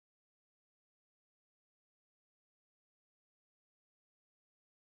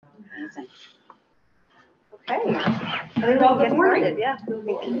Amazing. Okay. Well, good morning. Yeah.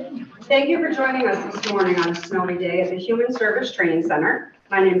 Thank you for joining us this morning on a snowy day at the Human Service Training Center.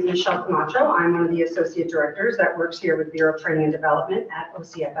 My name is Michelle Camacho. I'm one of the Associate Directors that works here with Bureau of Training and Development at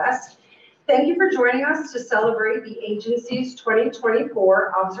OCFS. Thank you for joining us to celebrate the agency's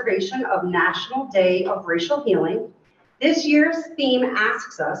 2024 observation of National Day of Racial Healing. This year's theme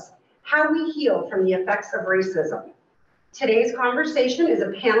asks us how we heal from the effects of racism. Today's conversation is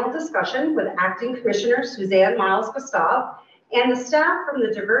a panel discussion with Acting Commissioner Suzanne Miles-Gustav and the staff from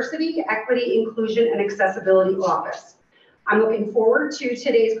the Diversity, Equity, Inclusion, and Accessibility Office. I'm looking forward to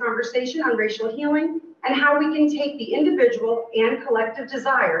today's conversation on racial healing and how we can take the individual and collective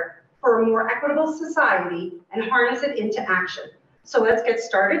desire for a more equitable society and harness it into action. So let's get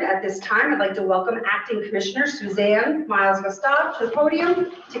started. At this time, I'd like to welcome Acting Commissioner Suzanne Miles-Gustav to the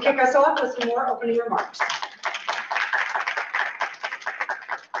podium to kick us off with some more opening remarks.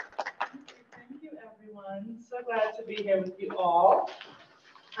 Thank you, everyone. So glad to be here with you all.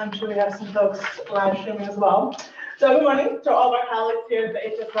 I'm sure we have some folks live streaming as well. So good morning to all of our colleagues here at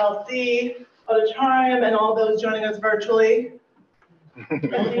the HFLC auditorium and all those joining us virtually.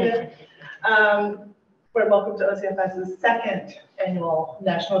 Welcome to OCFS's second annual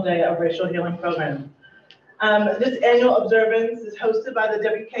National Day of Racial Healing program. This annual observance is hosted by the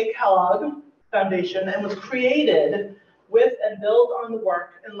W.K. Kellogg Foundation and was created with and built on the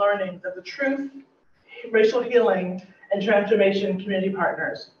work and learnings of the Truth, Racial Healing, and Transformation community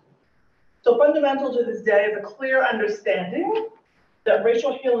partners. So fundamental to this day is a clear understanding that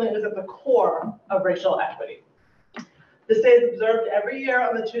racial healing is at the core of racial equity. This day is observed every year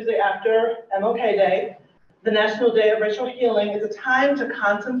on the Tuesday after MLK Day. The National Day of Racial Healing is a time to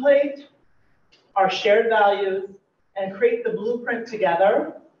contemplate our shared values and create the blueprint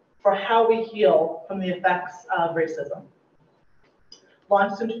together for how we heal from the effects of racism.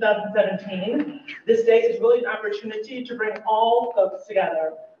 Launched in 2017, this day is really an opportunity to bring all folks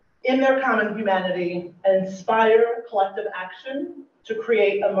together in their common humanity and inspire collective action to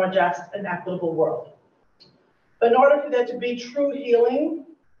create a more just and equitable world. But in order for there to be true healing,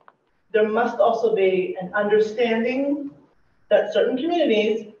 there must also be an understanding that certain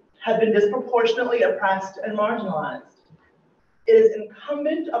communities have been disproportionately oppressed and marginalized. It is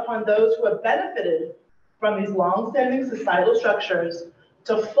incumbent upon those who have benefited from these long-standing societal structures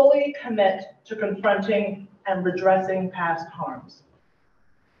to fully commit to confronting and redressing past harms.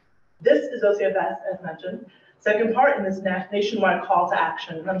 This is OCFS, as mentioned, second part in this nationwide call to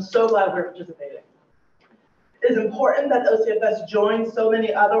action, and I'm so glad we're participating. It is important that OCFS joins so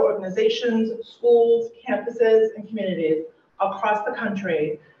many other organizations, schools, campuses, and communities across the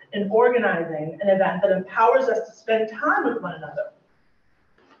country in organizing an event that empowers us to spend time with one another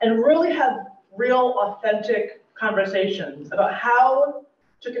and really have real, authentic conversations about how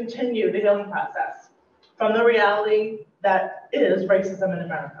to continue the healing process from the reality that is racism in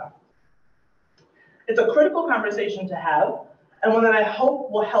America. It's a critical conversation to have, and one that I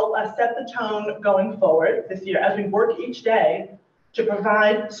hope will help us set the tone going forward this year as we work each day to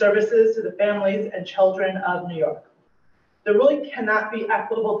provide services to the families and children of New York. There really cannot be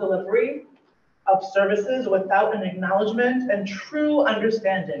equitable delivery of services without an acknowledgement and true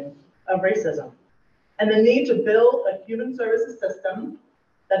understanding of racism and the need to build a human services system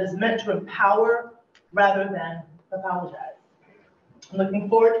that is meant to empower rather than pathologize. I'm looking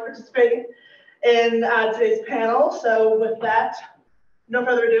forward to participating in today's panel. So with that, no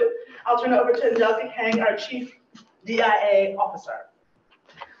further ado, I'll turn it over to Angelica Kang, our Chief DIA Officer.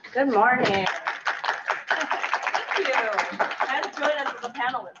 Good morning. Thank you. And join us as a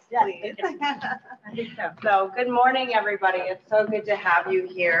panelist, please. I think so. So good morning, everybody. It's so good to have you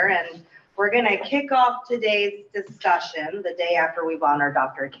here. And we're going to kick off today's discussion, the day after we've honored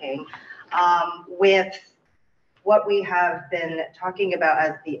Dr. King, with what we have been talking about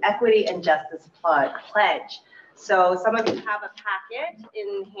as the Equity and Justice Pledge. So some of you have a packet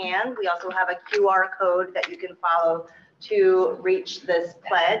in hand. We also have a QR code that you can follow to reach this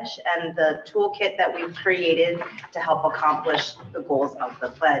pledge and the toolkit that we've created to help accomplish the goals of the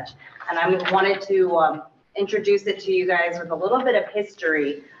pledge. And I wanted to introduce it to you guys with a little bit of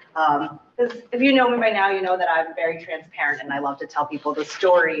history. Because if you know me by now, you know that I'm very transparent and I love to tell people the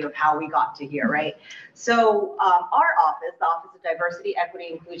story of how we got to here, right? So our office, the Office of Diversity, Equity,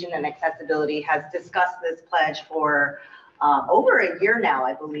 Inclusion, and Accessibility, has discussed this pledge for over a year now,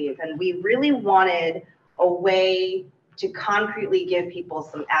 I believe. And we really wanted a way to concretely give people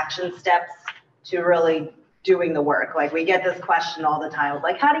some action steps to really doing the work. Like we get this question all the time,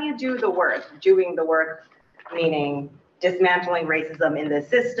 like, how do you do the work? Doing the work, meaning dismantling racism in the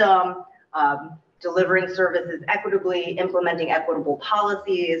system, delivering services equitably, implementing equitable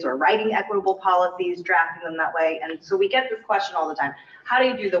policies, or writing equitable policies, drafting them that way. And so we get this question all the time: how do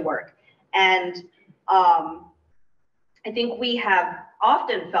you do the work? And I think we have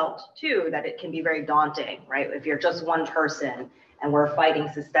often felt too that it can be very daunting, right? If you're just one person and we're fighting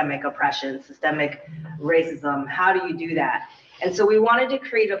systemic oppression, systemic racism, how do you do that? And so we wanted to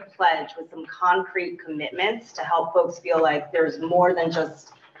create a pledge with some concrete commitments to help folks feel like there's more than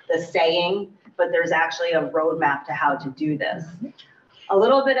just the saying, but there's actually a roadmap to how to do this. A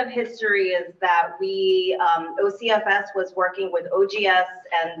little bit of history is that we, OCFS was working with OGS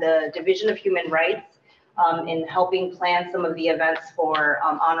and the Division of Human Rights in helping plan some of the events for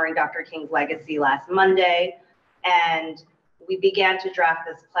honoring Dr. King's legacy last Monday. And we began to draft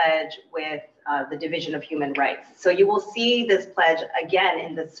this pledge with the Division of Human Rights. So you will see this pledge again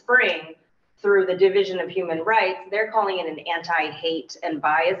in the spring through the Division of Human Rights. They're calling it an anti-hate and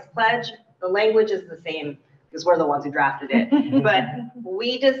bias pledge. The language is the same because we're the ones who drafted it. But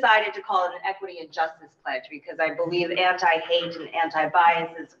we decided to call it an equity and justice pledge because I believe anti-hate and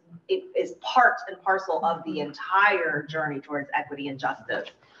anti-bias is part and parcel of the entire journey towards equity and justice.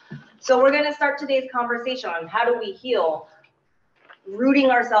 So we're going to start today's conversation on how do we heal, rooting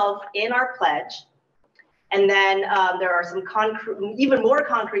ourselves in our pledge. And then there are some concrete, even more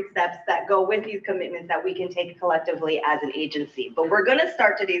concrete steps that go with these commitments that we can take collectively as an agency. But we're going to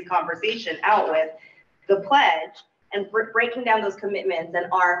start today's conversation out with the pledge and breaking down those commitments. And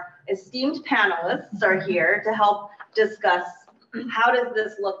our esteemed panelists are here to help discuss how does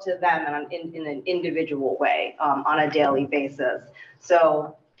this look to them in an individual way on a daily basis.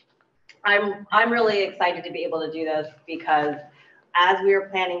 So I'm really excited to be able to do this because as we were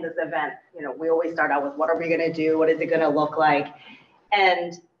planning this event, you know, we always start out with what are we going to do? What is it going to look like?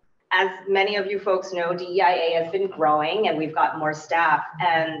 And as many of you folks know, DEIA has been growing and we've got more staff.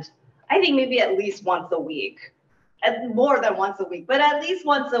 And I think maybe at least once a week, more than once a week, but at least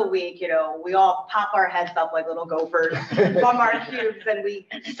once a week, you know, we all pop our heads up like little gophers from our cubes and we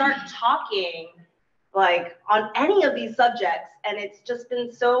start talking like on any of these subjects. And it's just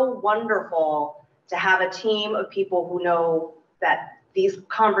been so wonderful to have a team of people who know that these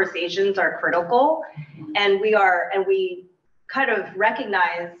conversations are critical. And we kind of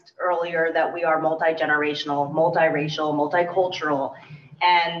recognized earlier that we are multi-generational, multiracial, multicultural.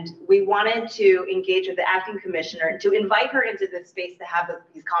 And we wanted to engage with the acting commissioner to invite her into this space to have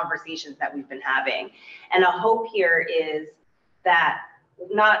these conversations that we've been having. And a hope here is that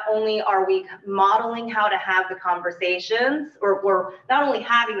not only are we modeling how to have the conversations, or we're not only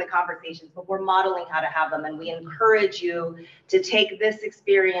having the conversations, but we're modeling how to have them. And we encourage you to take this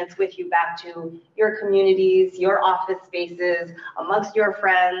experience with you back to your communities, your office spaces, amongst your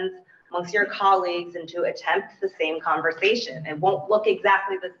friends, amongst your colleagues, and to attempt the same conversation. It won't look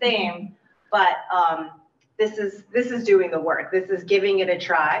exactly the same, but this is doing the work. This is giving it a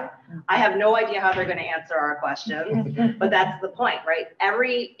try. I have no idea how they're going to answer our questions, but that's the point, right?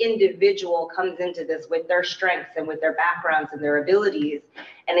 Every individual comes into this with their strengths and with their backgrounds and their abilities,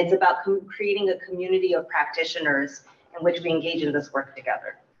 and it's about creating a community of practitioners in which we engage in this work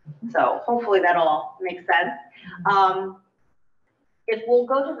together. So hopefully that all makes sense. If we'll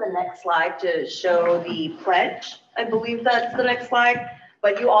go to the next slide to show the pledge, I believe that's the next slide.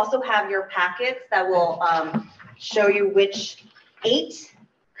 But you also have your packets that will show you which 8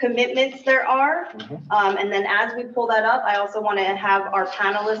 commitments there are. And then as we pull that up, I also want to have our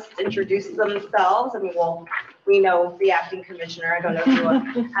panelists introduce themselves. I mean, we know the acting commissioner. I don't know if you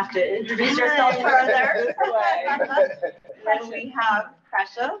will have to introduce yourself further. Then we have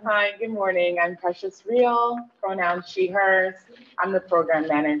Precious. Hi, good morning. I'm Precious Real, pronouns she, hers. I'm the program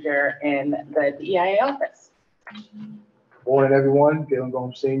manager in the DEIA office. Morning, everyone. Galen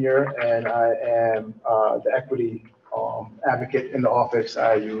Gomes Sr., and I am the equity advocate in the office.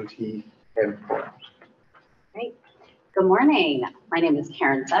 I use he, him pronouns. Great. Good morning. My name is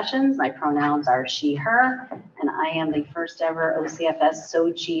Karen Sessions. My pronouns are she, her, and I am the first ever OCFS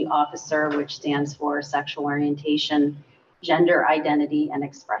SOGI officer, which stands for Sexual Orientation, Gender Identity, and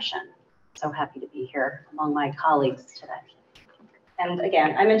Expression. So happy to be here among my colleagues today. And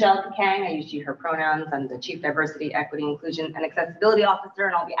again, I'm Angelica Kang. I use she, her pronouns. I'm the Chief Diversity, Equity, Inclusion, and Accessibility Officer,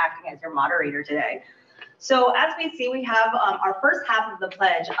 and I'll be acting as your moderator today. So as we see, we have our first half of the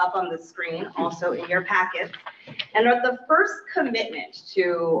pledge up on the screen, also in your packets. And the first commitment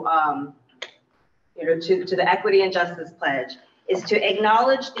to, to the Equity and Justice Pledge is to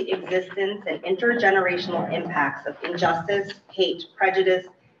acknowledge the existence and intergenerational impacts of injustice, hate, prejudice,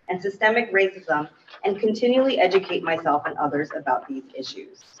 and systemic racism, and continually educate myself and others about these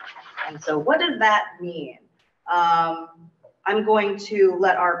issues. And so what does that mean? I'm going to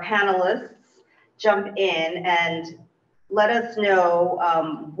let our panelists jump in and let us know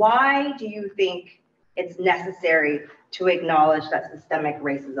why do you think it's necessary to acknowledge that systemic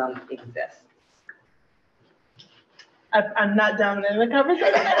racism exists? I'm not dominating the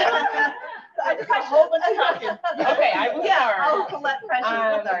conversation. I just have a whole bunch of talking. Okay, I will Yeah, start. I'll let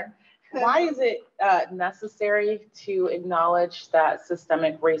Precious start. Why is it necessary to acknowledge that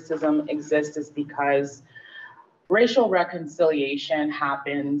systemic racism exists is because racial reconciliation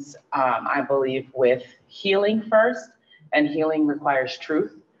happens, I believe, with healing first, and healing requires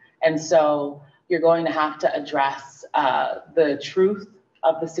truth. And so you're going to have to address the truth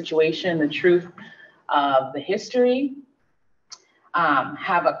of the situation, the truth of the history,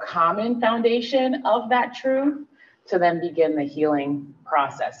 have a common foundation of that truth to then begin the healing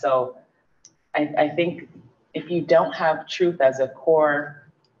process. So I think if you don't have truth as a core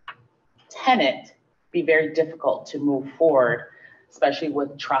tenet, be very difficult to move forward, especially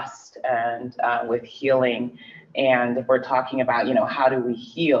with trust and with healing. And if we're talking about, you know, how do we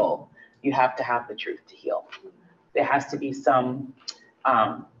heal? You have to have the truth to heal. There has to be some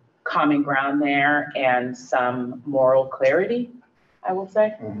common ground there and some moral clarity, I will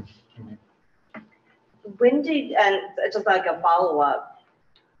say. When did, and just like a follow-up,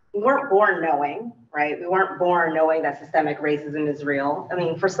 we weren't born knowing, right? We weren't born knowing that systemic racism is real. I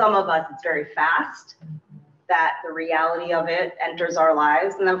mean, for some of us, it's very fast that the reality of it enters our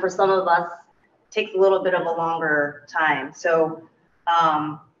lives. And then for some of us, it takes a little bit of a longer time. So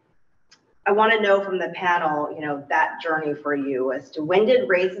I want to know from the panel, you know, that journey for you as to when did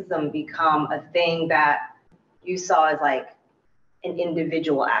racism become a thing that you saw as like an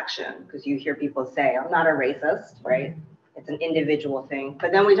individual action? Because you hear people say, I'm not a racist, right? It's an individual thing.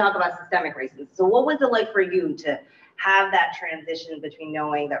 But then we talk about systemic racism. So what was it like for you to have that transition between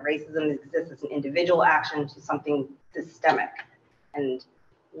knowing that racism exists as an individual action to something systemic? And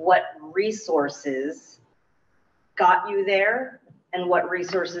what resources got you there? And what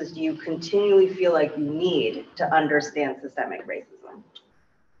resources do you continually feel like you need to understand systemic racism?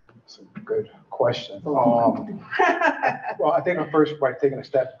 That's a good question. Well, I think first, by taking a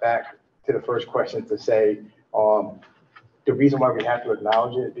step back to the first question to say, the reason why we have to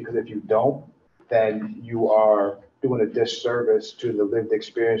acknowledge it, because if you don't, then you are doing a disservice to the lived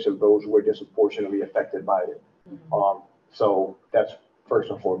experience of those who are disproportionately affected by it. So that's first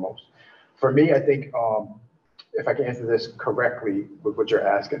and foremost. For me, I think, if I can answer this correctly with what you're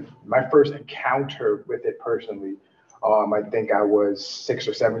asking, my first encounter with it personally, I think I was 6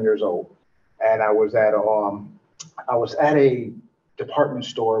 or 7 years old, and I was at a department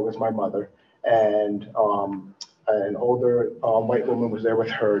store with my mother, and an older white woman was there with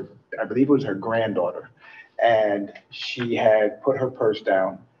her, I believe it was her granddaughter, and she had put her purse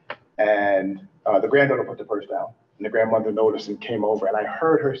down, and the granddaughter put the purse down, and the grandmother noticed and came over, and I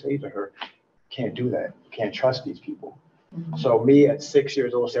heard her say to her, can't do that. You can't trust these people. Mm-hmm. So me at 6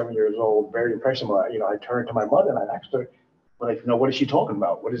 years old, 7 years old, very impressionable, you know, I turned to my mother and I asked her, like, you know, what is she talking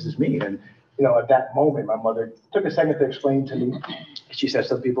about? What does this mean? And, you know, at that moment, my mother took a second to explain to me. She said,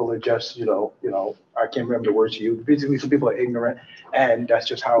 some people are just, you know, I can't remember the words she used. Basically, some people are ignorant, and that's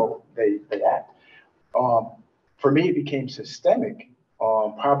just how they act. For me, it became systemic,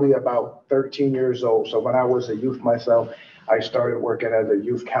 probably about 13 years old. So when I was a youth myself, I started working as a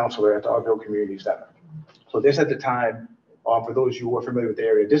youth counselor at the Arbor Hill Community Center. So this at the time, for those who are familiar with the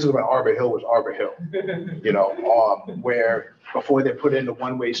area, this is when Arbor Hill was Arbor Hill, you know, where before they put in the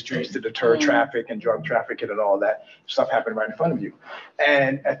one-way streets to deter traffic and drug trafficking and all that stuff happened right in front of you.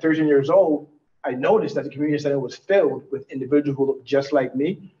 And at 13 years old, I noticed that the community center was filled with individuals who looked just like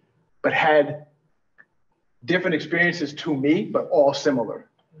me, but had different experiences to me, but all similar.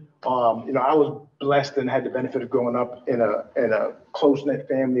 You know, I was blessed and had the benefit of growing up in a close-knit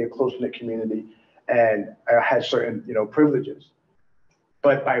family, a close-knit community, and I had certain, you know, privileges.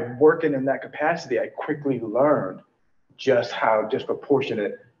 But by working in that capacity, I quickly learned just how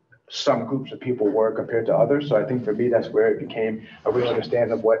disproportionate some groups of people were compared to others. So I think for me, that's where it became a real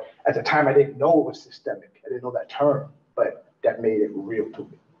understanding of what, at the time, I didn't know it was systemic. I didn't know that term, but that made it real to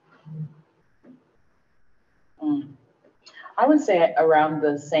me. I would say around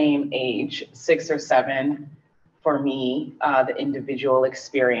the same age, 6 or 7, for me, the individual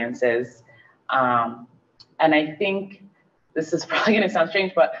experiences. And I think this is probably gonna sound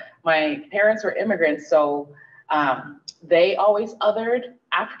strange, but my parents were immigrants, so they always othered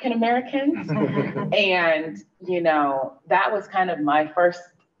African Americans. And, you know, that was kind of my first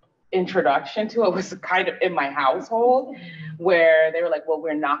introduction to it, was kind of in my household, where they were like, well,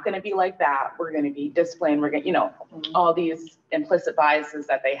 we're not going to be like that. We're going to be disciplined. We're going to, you know, all these implicit biases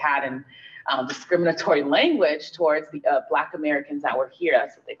that they had. And discriminatory language towards the Black Americans that were here.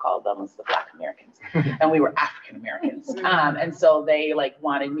 That's what they called them, was the Black Americans. And we were African Americans. And so they like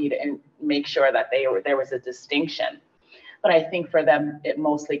wanted me to make sure that there was a distinction. But I think for them, it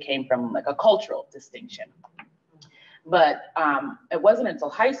mostly came from like a cultural distinction. But it wasn't until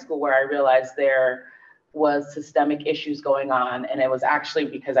high school where I realized there was systemic issues going on. And it was actually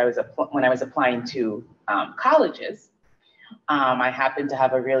because when I was applying to colleges, I happened to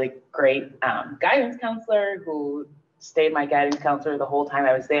have a really great guidance counselor who stayed my guidance counselor the whole time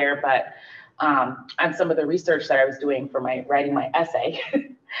I was there. But on some of the research that I was doing for writing my essay,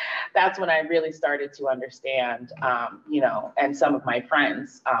 that's when I really started to understand, and some of my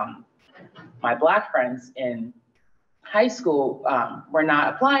friends, my Black friends in high school were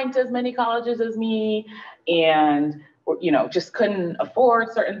not applying to as many colleges as me, and just couldn't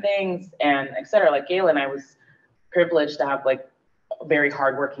afford certain things, and et cetera. Like Galen, I was privileged to have like very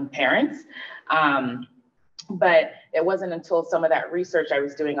hardworking parents. But it wasn't until some of that research I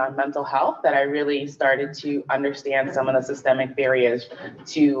was doing on mental health that I really started to understand some of the systemic barriers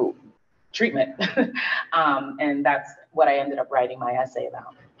to treatment. And that's what I ended up writing my essay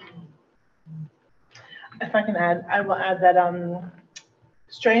about. If I can add, I will add that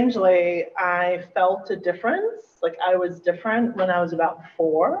strangely, I felt a difference. Like I was different when I was about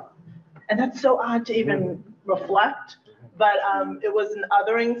 4. And that's so odd to even reflect. But it was an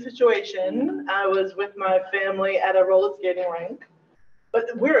othering situation. I was with my family at a roller skating rink. But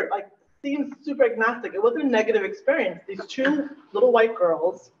weird, like seems super agnostic. It wasn't a negative experience. These 2 little white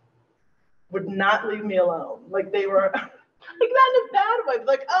girls would not leave me alone. Like they were, like not in a bad way, but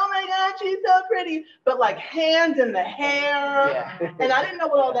like, oh my God, she's so pretty. But like hands in the hair. Yeah. And I didn't know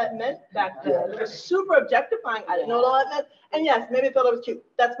what all that meant back then. It was super objectifying. I didn't know what all that meant. And yes, maybe I thought I was cute.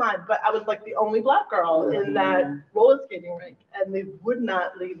 That's fine. But I was like the only Black girl in that roller skating rink, and they would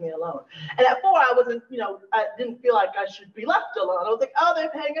not leave me alone. And at 4, I wasn't, I didn't feel like I should be left alone. I was like, oh, they're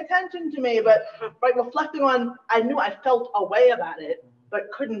paying attention to me. But right, reflecting on, I knew I felt a way about it, but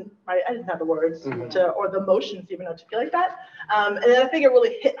couldn't, right? I didn't have the words or the emotions to even articulate that. And then I think it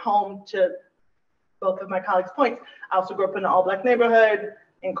really hit home to both of my colleagues' points. I also grew up in an all-Black neighborhood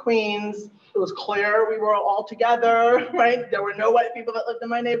in Queens. It was clear we were all together, right? There were no white people that lived in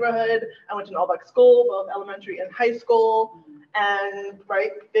my neighborhood. I went to an all-Black school, both elementary and high school. And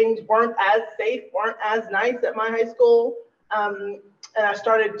right, things weren't as safe, weren't as nice at my high school. And I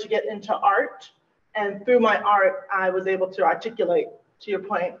started to get into art. And through my art, I was able to articulate, to your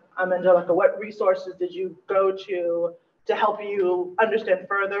point, Angelica, what resources did you go to help you understand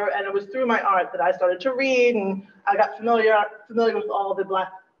further? And it was through my art that I started to read, and I got familiar with all the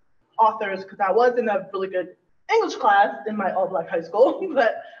Black authors, because I was in a really good English class in my all-Black high school.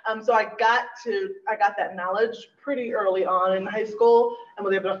 But so I got that knowledge pretty early on in high school, and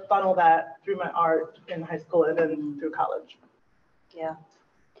was able to funnel that through my art in high school and then through college. Yeah.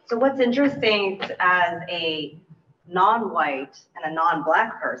 So what's interesting as a non-white and a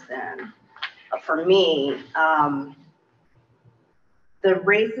non-Black person, for me, the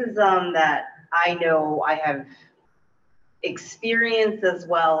racism that I know I have experienced as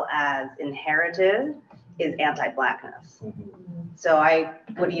well as inherited is anti-Blackness. So I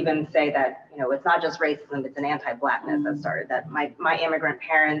would even say that, it's not just racism, it's an anti-Blackness that started that. My immigrant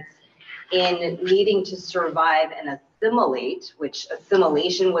parents, in needing to survive and assimilate, which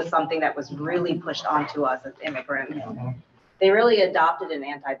assimilation was something that was really pushed onto us as immigrants, they really adopted an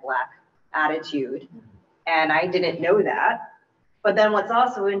anti-Black attitude. And I didn't know that. But then what's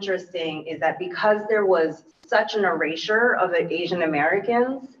also interesting is that because there was such an erasure of the Asian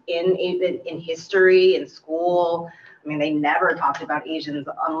Americans in history, in school, I mean, they never talked about Asians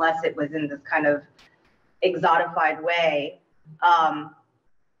unless it was in this kind of exotified way.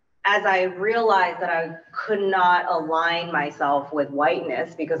 As I realized that I could not align myself with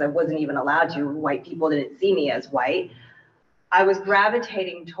whiteness because I wasn't even allowed to, white people didn't see me as white, I was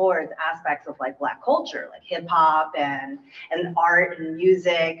gravitating towards aspects of like Black culture, like hip hop and art and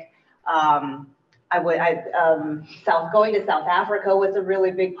music. Going to South Africa was a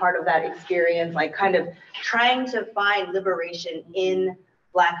really big part of that experience, like kind of trying to find liberation in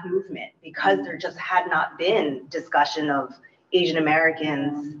Black movement, because there just had not been discussion of Asian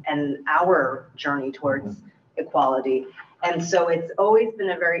Americans and our journey towards equality. And so it's always been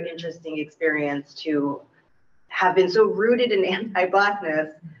a very interesting experience to have been so rooted in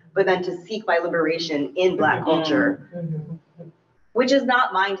anti-Blackness, but then to seek my liberation in Black culture, which is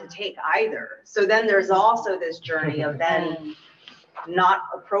not mine to take either. So then there's also this journey of then not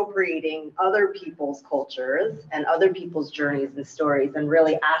appropriating other people's cultures and other people's journeys and stories, and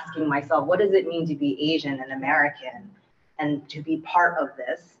really asking myself, what does it mean to be Asian and American and to be part of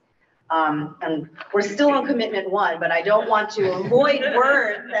this? And we're still on commitment one, but I don't want to avoid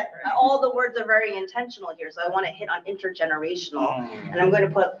words that, all the words are very intentional here. So I want to hit on intergenerational. And I'm going to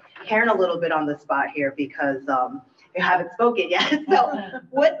put Karen a little bit on the spot here because you haven't spoken yet. So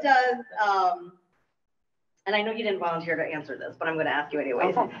what does, and I know you didn't volunteer to answer this, but I'm going to ask you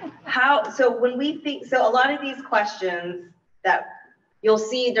anyways. So when we think, so a lot of these questions that you'll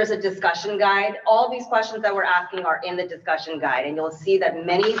see, there's a discussion guide. All these questions that we're asking are in the discussion guide. And you'll see that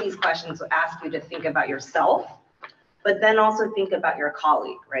many of these questions will ask you to think about yourself, but then also think about your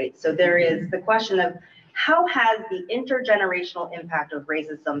colleague, right? So there is the question of how has the intergenerational impact of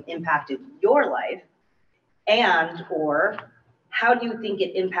racism impacted your life? And, or how do you think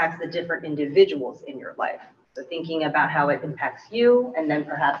it impacts the different individuals in your life? So thinking about how it impacts you and then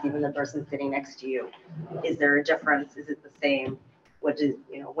perhaps even the person sitting next to you. Is there a difference? Is it the same? What is,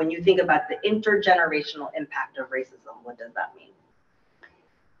 you know, when you think about the intergenerational impact of racism, what does that mean?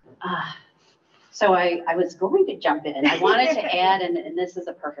 So I was going to jump in. I wanted to add, and this is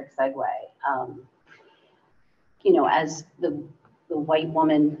a perfect segue. You know, as the white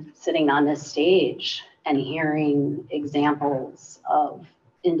woman sitting on this stage and hearing examples of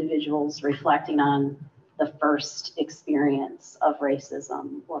individuals reflecting on the first experience of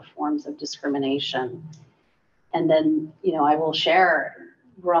racism or forms of discrimination. And then, you know, I will share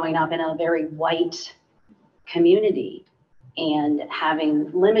growing up in a very white community and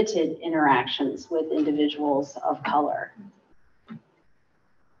having limited interactions with individuals of color.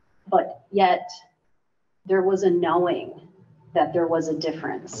 But yet there was a knowing that there was a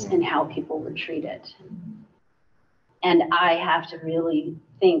difference in how people were treated. And I have to really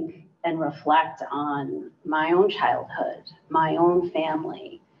think and reflect on my own childhood, my own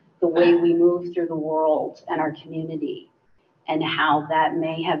family, the way we move through the world and our community, and how that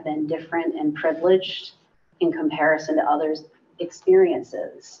may have been different and privileged in comparison to others'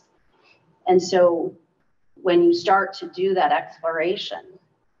 experiences. And so when you start to do that exploration,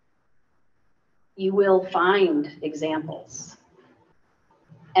 you will find examples.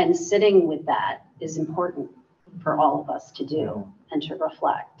 And sitting with that is important for all of us to do and to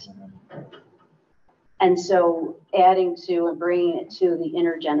reflect. And so adding to and bringing it to the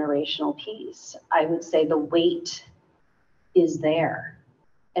intergenerational piece, I would say the weight is there.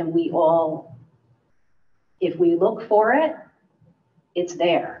 And we all, if we look for it, it's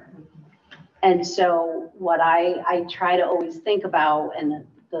there. And so what I try to always think about, and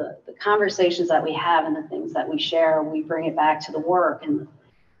the conversations that we have and the things that we share, we bring it back to the work. And,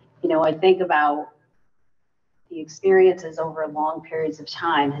 you know, I think about the experiences over long periods of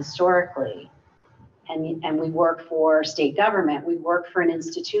time historically, and we work for state government, we work for an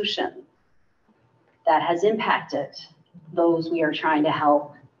institution that has impacted those we are trying to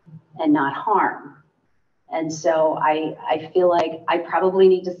help and not harm. And so I feel like I probably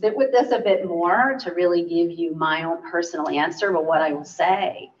need to sit with this a bit more to really give you my own personal answer. But what I will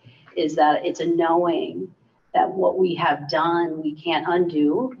say is that it's a knowing that what we have done, we can't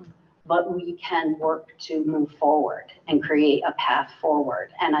undo, but we can work to move forward and create a path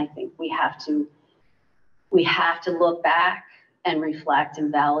forward. And I think we have to look back and reflect and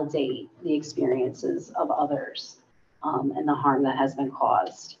validate the experiences of others and the harm that has been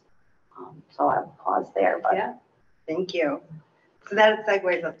caused. So I'll pause there, but. Yeah, thank you. So that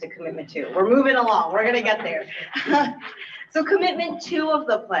segues us to commitment 2. We're moving along, we're gonna get there. So commitment 2 of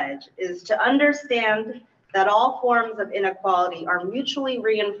the pledge is to understand that all forms of inequality are mutually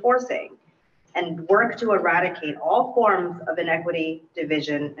reinforcing and work to eradicate all forms of inequity,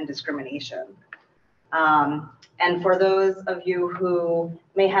 division, and discrimination. And for those of you who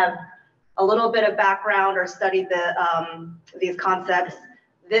may have a little bit of background or studied these concepts,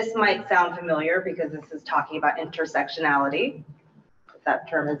 this might sound familiar because this is talking about intersectionality, if that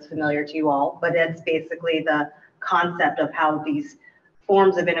term is familiar to you all, but it's basically the concept of how these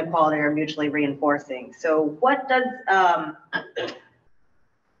forms of inequality are mutually reinforcing. So what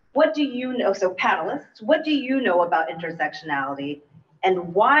do you know, so panelists, what do you know about intersectionality,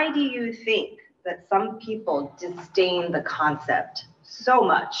 and why do you think that some people disdain the concept so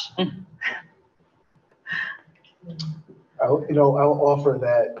much? I'll offer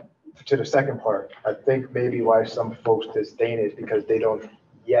that to the second part. I think maybe why some folks disdain it is because they don't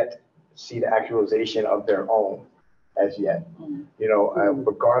yet see the actualization of their own as yet. You know,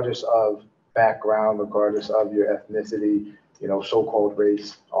 regardless of background, regardless of your ethnicity, you know, so-called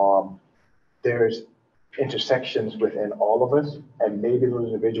race, there's intersections within all of us, and maybe those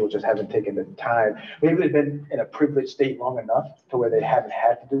individuals just haven't taken the time. Maybe they've been in a privileged state long enough to where they haven't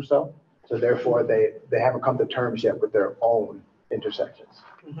had to do so. So therefore, they haven't come to terms yet with their own intersections.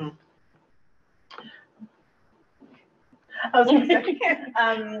 Mm-hmm. I was gonna say,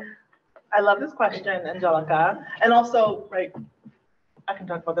 I love this question, Angelica. And also, right, I can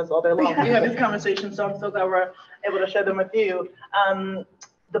talk about this all day long. We have these conversations, so I'm so glad we're able to share them with you.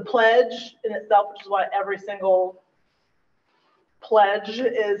 The pledge in itself, which is why every single pledge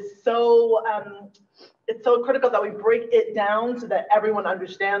is so, it's so critical that we break it down so that everyone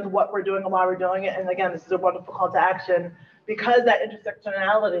understands what we're doing and why we're doing it. And again, this is a wonderful call to action because that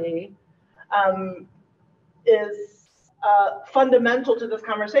intersectionality is fundamental to this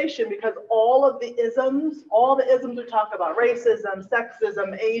conversation, because all the isms we talk about, racism,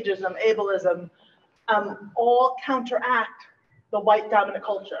 sexism, ageism, ableism, all counteract the white dominant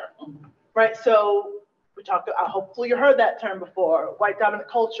culture, right? So we talked, hopefully you heard that term before, white dominant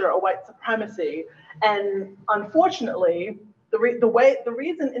culture or white supremacy. And unfortunately, the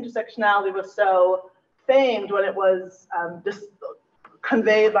reason intersectionality was so famed when it was just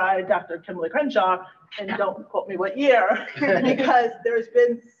conveyed by Dr. Kimberly Crenshaw, and don't quote me what year, because there's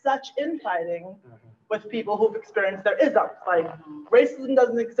been such infighting with people who've experienced their isms. Like racism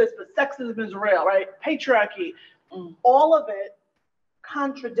doesn't exist, but sexism is real, right? Patriarchy, all of it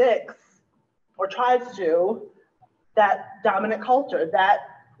contradicts or tries to that dominant culture, that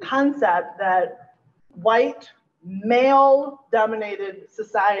concept that white male dominated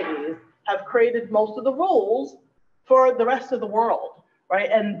societies have created most of the rules for the rest of the world, right?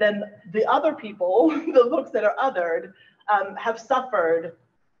 And then the other people, the folks that are othered, have suffered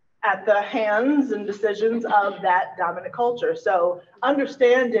at the hands and decisions of that dominant culture. So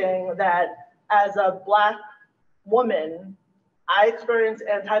understanding that as a Black woman, I experience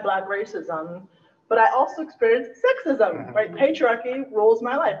anti-Black racism, but I also experience sexism, right? Patriarchy rules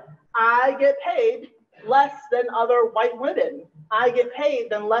my life. I get paid less than other white women. I get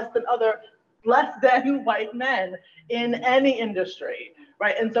paid less than white men in any industry,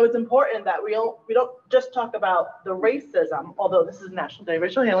 right? And so it's important that we don't just talk about the racism, although this is National Day of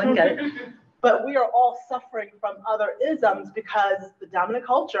Racial Healing, get it? But we are all suffering from other isms because the dominant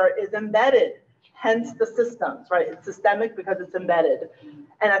culture is embedded, hence the systems, right? It's systemic because it's embedded.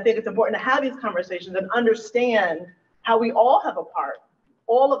 And I think it's important to have these conversations and understand how we all have a part.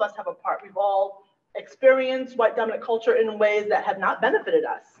 All of us have a part. We've all experienced white dominant culture in ways that have not benefited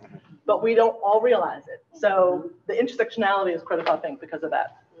us, but we don't all realize it. So the intersectionality is critical, I think, because of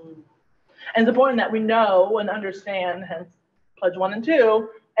that. And it's important that we know and understand, hence Pledge 1 and 2,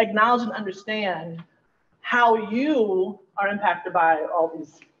 acknowledge and understand how you are impacted by all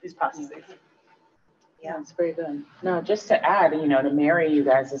these processes. Yeah, it's very good. No, just to add, to marry you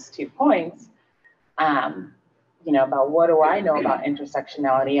guys' 2 points, about what do I know about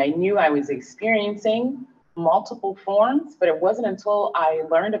intersectionality? I knew I was experiencing multiple forms, but it wasn't until I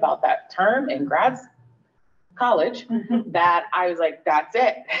learned about that term in college that I was like, that's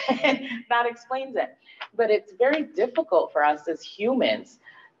it. That explains it. But it's very difficult for us as humans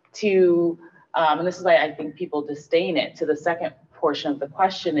to, and this is why I think people disdain it, to the second portion of the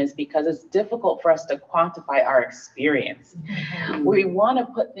question, is because it's difficult for us to quantify our experience. We want to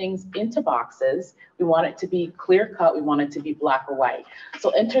put things into boxes. We want it to be clear cut. We want it to be black or white.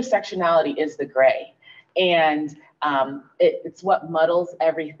 So intersectionality is the gray. And it's what muddles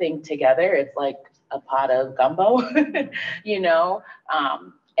everything together. It's like a pot of gumbo,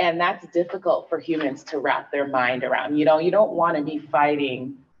 and that's difficult for humans to wrap their mind around. You don't want to be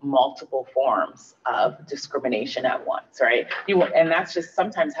fighting multiple forms of discrimination at once, right? And that's just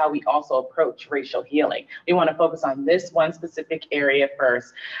sometimes how we also approach racial healing. We want to focus on this one specific area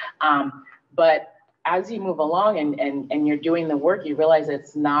first. But as you move along and you're doing the work, you realize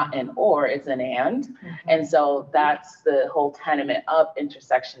it's not an or, it's an and. And so that's the whole tenet of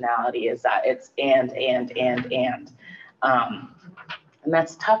intersectionality, is that it's and. And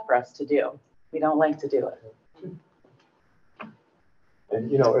that's tough for us to do. We don't like to do it. And,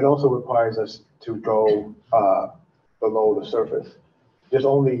 it also requires us to go below the surface.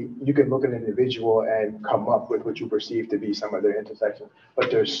 You can look at an individual and come up with what you perceive to be some of their intersections, but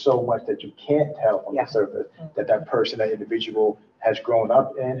there's so much that you can't tell on the surface that person, that individual has grown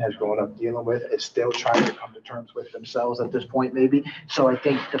up dealing with, is still trying to come to terms with themselves at this point, maybe. So I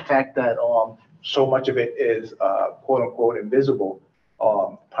think the fact that so much of it is quote unquote invisible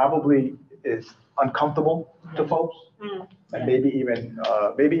probably is uncomfortable to folks, and maybe even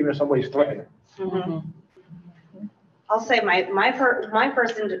in some ways threatening. I'll say my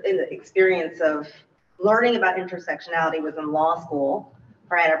first experience of learning about intersectionality was in law school,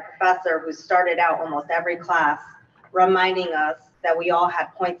 where I had a professor who started out almost every class reminding us that we all had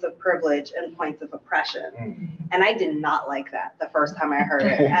points of privilege and points of oppression. And I did not like that the first time I heard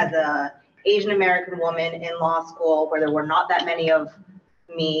it. As a Asian American woman in law school, where there were not that many of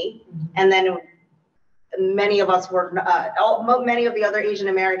me, and then many of us were, many of the other Asian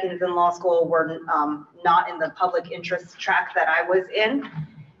Americans in law school were not in the public interest track that I was in.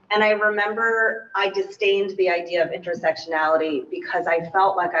 And I remember I disdained the idea of intersectionality because I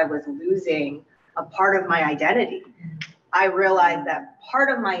felt like I was losing a part of my identity. I realized that part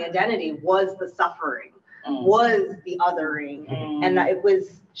of my identity was the suffering, was the othering. And it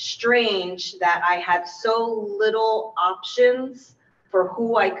was strange that I had so little options for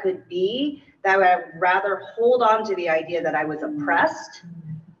who I could be that I would rather hold on to the idea that I was oppressed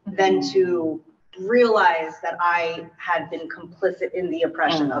than to realize that I had been complicit in the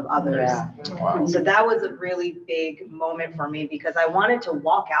oppression of others. Wow. So that was a really big moment for me because I wanted to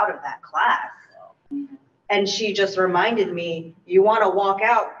walk out of that class. And she just reminded me, you want to walk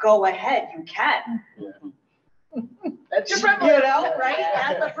out, go ahead, you can. That's your You privilege. know, right?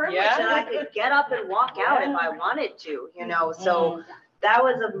 That's a privilege, Yeah. and I could get up and walk out if I wanted to, you know, so that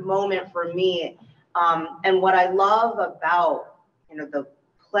was a moment for me. And what I love about, you know, the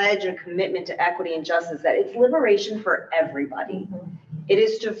pledge and commitment to equity and justice, that it's liberation for everybody. It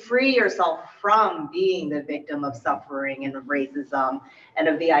is to free yourself from being the victim of suffering and of racism and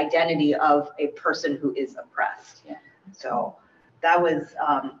of the identity of a person who is oppressed. Yeah. So that was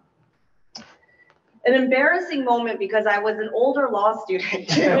an embarrassing moment because I was an older law student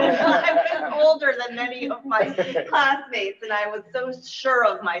too. I was older than many of my classmates, and I was so sure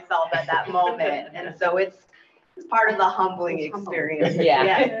of myself at that moment. And so it's part of the humbling experience.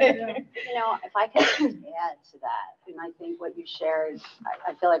 Yeah. You know, if I could just add to that, and I think what you shared,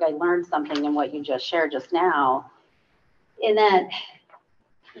 I feel like I learned something in what you just shared just now, in that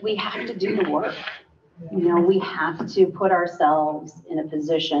we have to do the work. You know, we have to put ourselves in a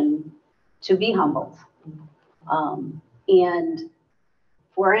position to be humbled. And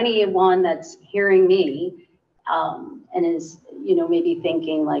for anyone that's hearing me and is, you know, maybe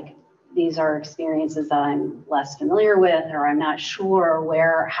thinking like, these are experiences that I'm less familiar with, or I'm not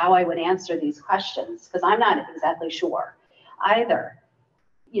sure how I would answer these questions, because I'm not exactly sure either.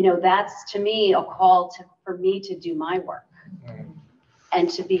 You know, that's to me a call for me to do my work and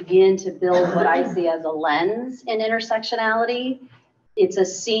to begin to build what I see as a lens in intersectionality. It's a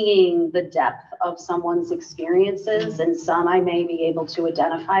seeing the depth of someone's experiences, and some I may be able to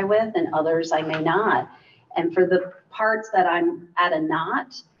identify with and others I may not. And for the parts that I'm at a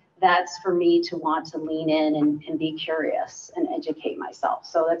not, that's for me to want to lean in and be curious and educate myself.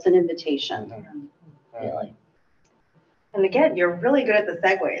 So that's an invitation. Really. And again, you're really good at the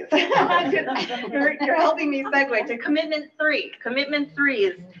segues. You're helping me segue to commitment 3. Commitment 3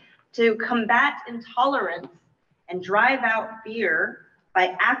 is to combat intolerance and drive out fear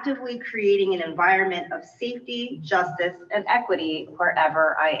by actively creating an environment of safety, justice, and equity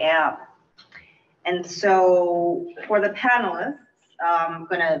wherever I am. And so for the panelists, I'm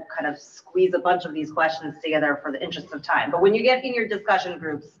going to kind of squeeze a bunch of these questions together for the interest of time. But when you get in your discussion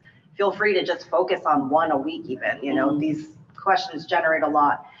groups, feel free to just focus on one a week even. You know, these questions generate a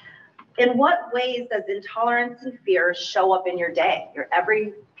lot. In what ways does intolerance and fear show up in your day, your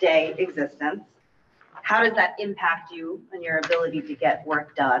everyday existence? How does that impact you and your ability to get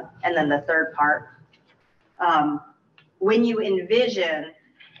work done? And then the third part, when you envision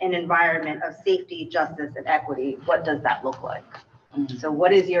an environment of safety, justice, and equity, what does that look like? So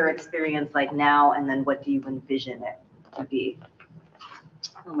what is your experience like now, and then what do you envision it to be?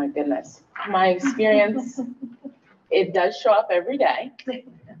 Oh my goodness. My experience, it does show up every day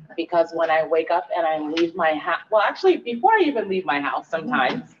because when I wake up and I leave my house, well, actually, before I even leave my house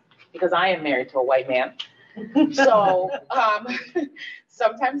sometimes, because I am married to a white man. So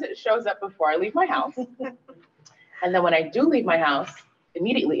sometimes it shows up before I leave my house. And then when I do leave my house,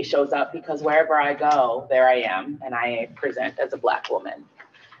 immediately it shows up because wherever I go, there I am, and I present as a Black woman.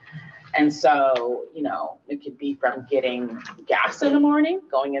 And so, you know, it could be from getting gas in the morning,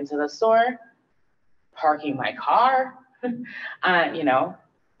 going into the store, parking my car. You know,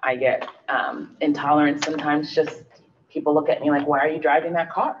 I get intolerance sometimes, just people look at me like, why are you driving that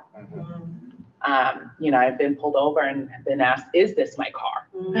car? You know, I've been pulled over and been asked, is this my car?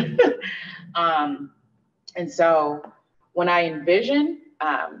 And so when I envision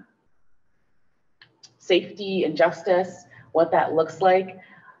safety and justice, what that looks like,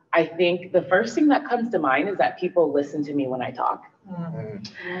 I think the first thing that comes to mind is that people listen to me when I talk.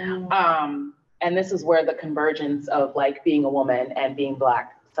 And this is where the convergence of like being a woman and being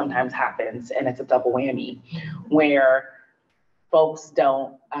Black sometimes happens, and it's a double whammy, where folks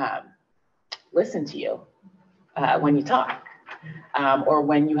don't listen to you when you talk. Or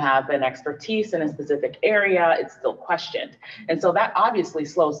when you have an expertise in a specific area, it's still questioned. And so that obviously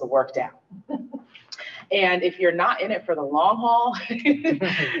slows the work down. And if you're not in it for the long haul,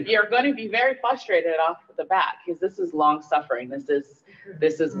 you're going to be very frustrated off the bat because this is long suffering. This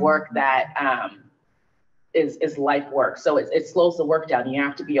is work that is life work. So it slows the work down. You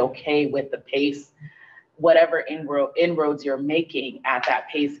have to be okay with the pace. Whatever inroads you're making at that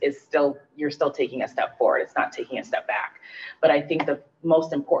pace you're still taking a step forward. It's not taking a step back. But I think the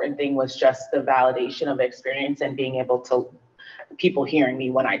most important thing was just the validation of experience and being able to, people hearing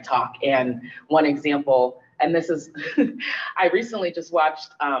me when I talk. And one example, and this is, I recently just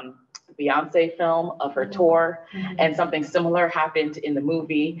watched Beyonce film of her tour, and something similar happened in the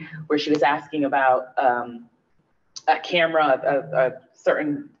movie where she was asking about a camera, a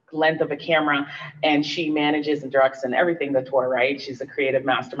certain length of a camera, and she manages and directs and everything the tour, right? She's a creative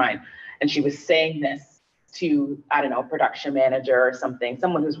mastermind. And she was saying this to, I don't know, production manager or something,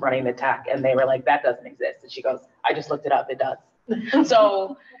 someone who's running the tech, and they were like, that doesn't exist. And she goes, I just looked it up, it does.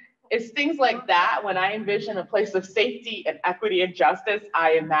 So it's things like that. When I envision a place of safety and equity and justice,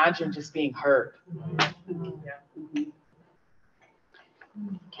 I imagine just being heard. Can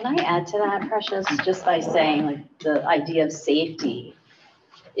I add to that, Precious, just by saying like the idea of safety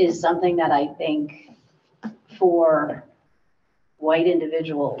is something that I think for white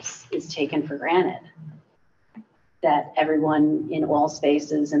individuals is taken for granted. That everyone in all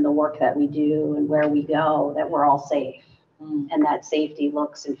spaces and the work that we do and where we go, that we're all safe. And that safety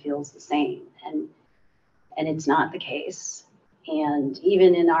looks and feels the same. And it's not the case. And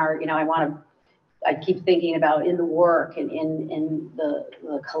even in our, I keep thinking about in the work and in the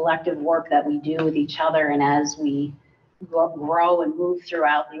collective work that we do with each other, and as we grow and move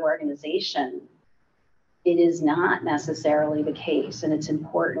throughout the organization, it is not necessarily the case. And it's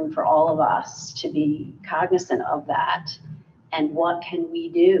important for all of us to be cognizant of that. And what can we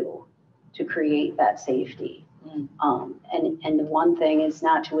do to create that safety? And the one thing is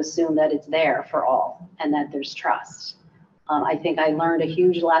not to assume that it's there for all and that there's trust. I think I learned a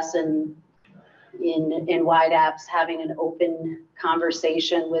huge lesson in WIDAPS, having an open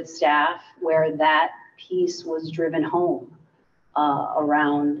conversation with staff where that piece was driven home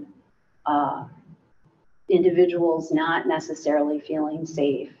around individuals not necessarily feeling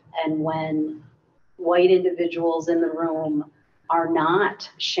safe. And when white individuals in the room are not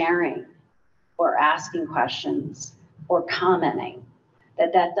sharing or asking questions or commenting,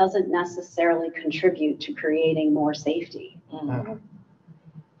 that doesn't necessarily contribute to creating more safety.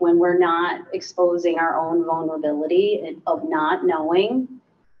 When we're not exposing our own vulnerability of not knowing,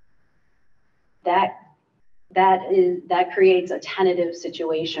 that creates a tentative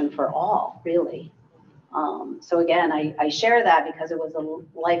situation for all, really. So again, I share that because it was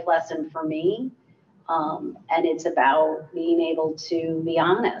a life lesson for me. And it's about being able to be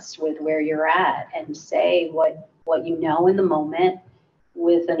honest with where you're at and say what you know in the moment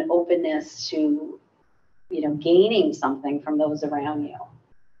with an openness to, gaining something from those around you.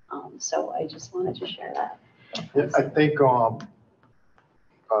 So I just wanted to share that. Yeah, I think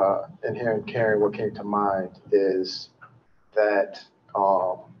in hearing Karen, what came to mind is that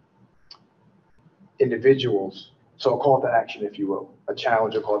individuals, so a call to action, if you will, a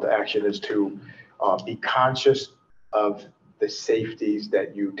challenge, a call to action is to be conscious of the safeties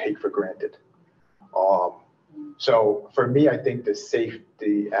that you take for granted. So for me, I think the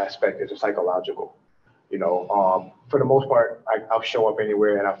safety aspect is a psychological. For the most part, I'll show up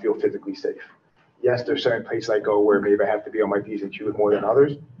anywhere and I'll feel physically safe. Yes, there's certain places I go where maybe I have to be on my P's and Q's more than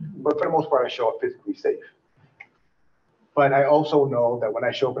others, but for the most part, I show up physically safe. But I also know that when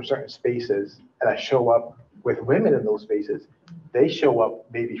I show up in certain spaces and I show up with women in those spaces, they show up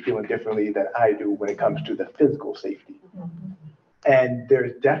maybe feeling differently than I do when it comes to the physical safety. And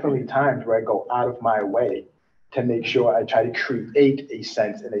there's definitely times where I go out of my way to make sure I try to create a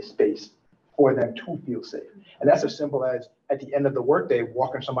sense in a space for them to feel safe. And that's as simple as at the end of the workday,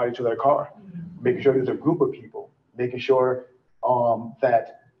 walking somebody to their car, making sure there's a group of people, making sure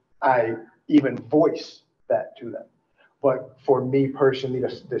that I even voice that to them. But for me personally,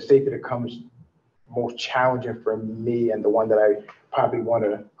 the safety that comes most challenging for me, and the one that I probably want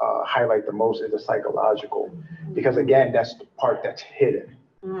to highlight the most, is the psychological, because again, that's the part that's hidden.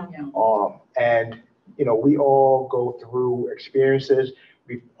 And we all go through experiences.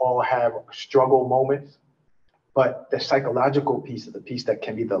 We all have struggle moments, but the psychological piece is the piece that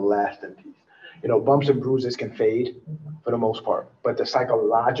can be the lasting piece. Bumps and bruises can fade for the most part, but the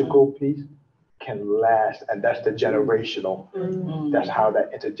psychological piece can last, and that's the generational. That's how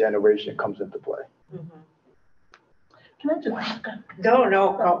that intergeneration comes into play. Can I just?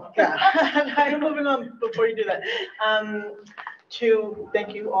 No. Oh, yeah. I'm moving on before you do that. To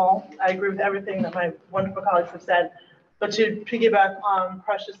thank you all. I agree with everything that my wonderful colleagues have said. But to piggyback on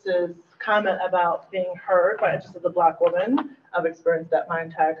Precious's comment about being heard, right, just as a Black woman, I've experienced that my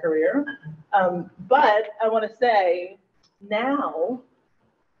entire career. But I want to say now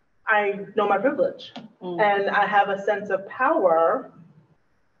I know my privilege and I have a sense of power.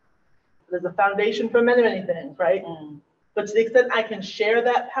 There's a foundation for many, many things, right? But to the extent I can share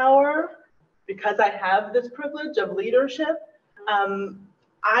that power because I have this privilege of leadership,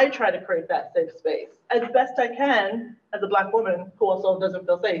 I try to create that safe space as best I can as a Black woman who also doesn't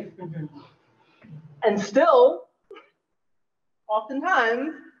feel safe. And still,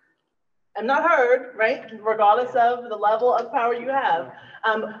 oftentimes, I'm not heard, right? Regardless of the level of power you have.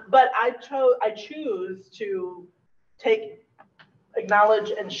 But I choose to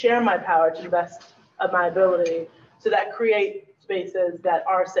acknowledge and share my power to the best of my ability, so that create spaces that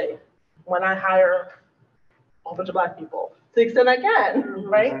are safe when I hire a whole bunch of Black people, to the extent I can,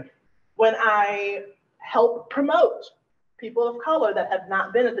 right? When I help promote people of color that have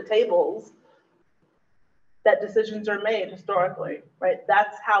not been at the tables that decisions are made historically, right?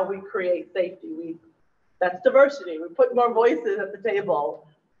 That's how we create safety. That's diversity. We put more voices at the table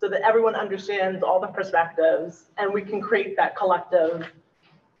so that everyone understands all the perspectives and we can create that collective,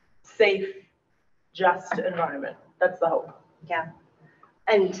 safe, just environment. That's the hope. Yeah.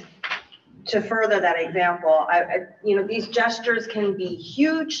 And to further that example, these gestures can be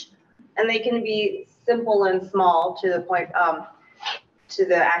huge and they can be simple and small, to the point, to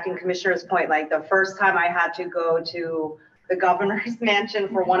the acting commissioner's point. Like the first time I had to go to the governor's mansion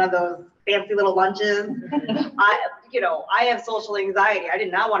for one of those fancy little lunches, I have social anxiety. I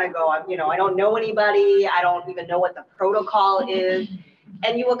did not want to go. I don't know anybody. I don't even know what the protocol is.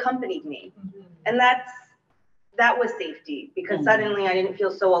 And you accompanied me. And that was safety, because suddenly I didn't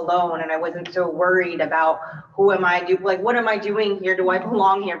feel so alone and I wasn't so worried about what am I doing here? Do I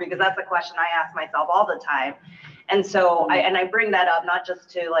belong here? Because that's a question I ask myself all the time. And so I bring that up, not just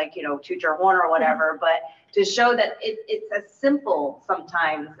to toot your horn or whatever, but to show that it's as simple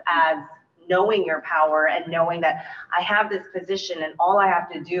sometimes as knowing your power and knowing that I have this position and all I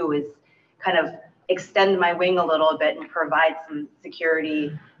have to do is kind of extend my wing a little bit and provide some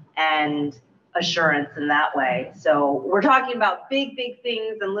security and assurance in that way. So we're talking about big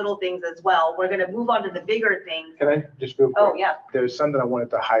things and little things as well. We're going to move on to the bigger things. Can I just real quick? Oh, yeah. There's something I wanted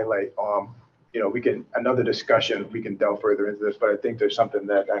to highlight. Another discussion, we can delve further into this, but I think there's something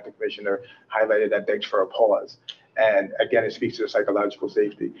that Acting Commissioner highlighted that begs for a pause. And again, it speaks to the psychological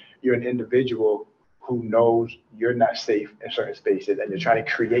safety. You're an individual who knows you're not safe in certain spaces and you're trying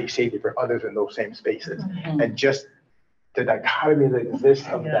to create safety for others in those same spaces. And just the dichotomy that exists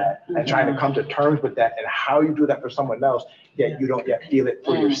of that and trying to come to terms with that and how you do that for someone else, yet you don't yet feel it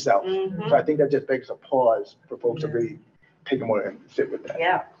for yourself. So I think that just begs a pause for folks to really take a moment and sit with that.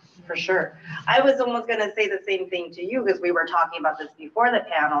 Yeah, for sure. I was almost going to say the same thing to you, because we were talking about this before the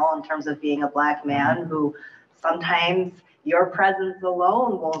panel in terms of being a Black man who sometimes your presence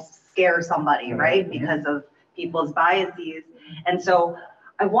alone will scare somebody, right? Because of people's biases. And so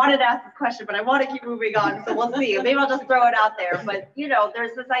I wanted to ask this question, but I want to keep moving on. So we'll see. Maybe I'll just throw it out there. But,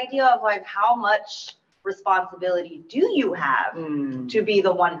 there's this idea of how much responsibility do you have to be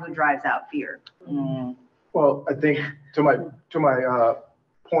the one who drives out fear? Well, I think to my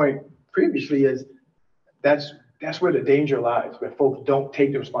point previously is that's where the danger lies, when folks don't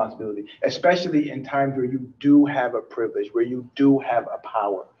take the responsibility, especially in times where you do have a privilege, where you do have a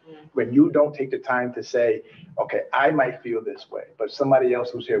power. When you don't take the time to say, okay, I might feel this way, but somebody else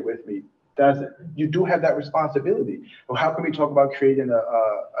who's here with me doesn't. You do have that responsibility. Well, how can we talk about creating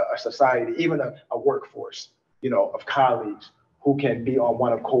a society, even a workforce, of colleagues who can be on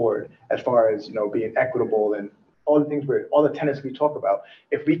one accord as far as, being equitable and all the things all the tenets we talk about.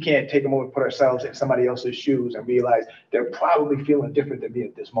 If we can't take a moment, put ourselves in somebody else's shoes and realize they're probably feeling different than me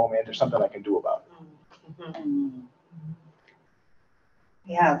at this moment, there's something I can do about it.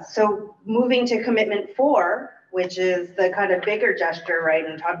 Yeah, so moving to commitment 4, which is the kind of bigger gesture, right?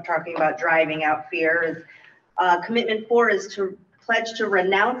 And talking about driving out fear, is commitment 4 is to pledge to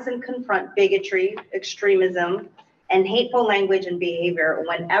renounce and confront bigotry, extremism, and hateful language and behavior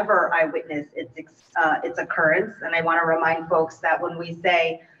whenever I witness its occurrence. And I want to remind folks that when we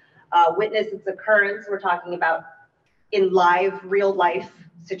say witness its occurrence, we're talking about in live, real life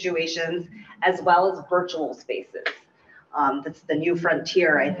situations, as well as virtual spaces. That's the new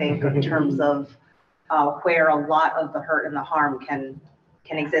frontier, I think, in terms of where a lot of the hurt and the harm can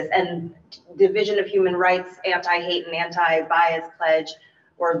exist. And Division of Human Rights Anti-Hate and Anti-Bias Pledge,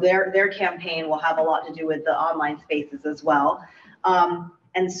 or their campaign, will have a lot to do with the online spaces as well.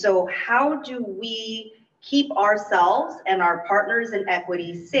 And so how do we keep ourselves and our partners in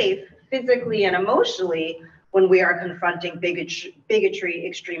equity safe physically and emotionally when we are confronting bigotry,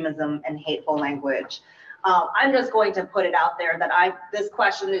 extremism, and hateful language. I'm just going to put it out there that this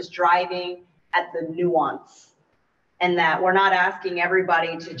question is driving at the nuance, and that we're not asking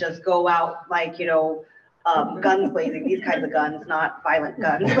everybody to just go out like, guns blazing, these kinds of guns, not violent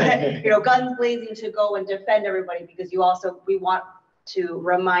guns, but, guns blazing to go and defend everybody, because we want to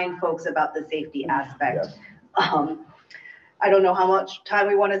remind folks about the safety aspect. Yes. I don't know how much time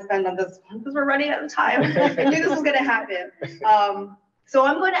we want to spend on this because we're running out of time. I knew this was going to happen. So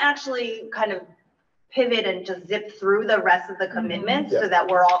I'm going to actually kind of pivot and just zip through the rest of the commitments so that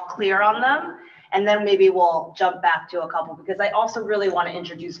we're all clear on them. And then maybe we'll jump back to a couple, because I also really want to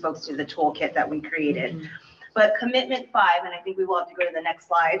introduce folks to the toolkit that we created. But commitment 5, and I think we will have to go to the next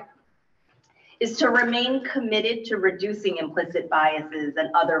slide, is to remain committed to reducing implicit biases and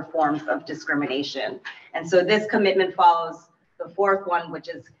other forms of discrimination. And so this commitment follows the 4th one, which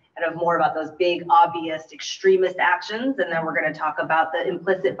is kind of more about those big, obvious, extremist actions. And then we're going to talk about the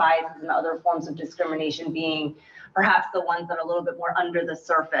implicit biases and other forms of discrimination being perhaps the ones that are a little bit more under the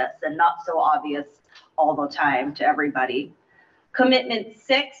surface and not so obvious all the time to everybody. Commitment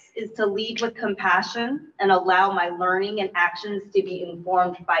 6 is to lead with compassion and allow my learning and actions to be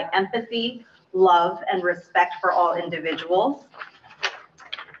informed by empathy, love, and respect for all individuals.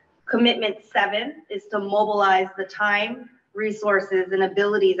 Commitment 7 is to mobilize the time, resources, and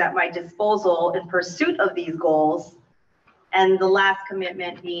abilities at my disposal in pursuit of these goals. And the last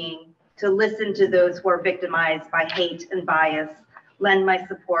commitment being to listen to those who are victimized by hate and bias, lend my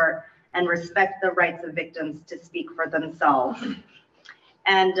support, and respect the rights of victims to speak for themselves.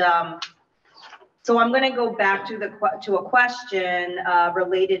 And so I'm going to go back to a question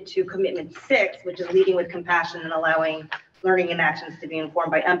related to commitment 6, which is leading with compassion and allowing learning and actions to be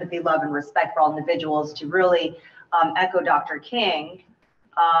informed by empathy, love, and respect for all individuals, to really echo Dr. King.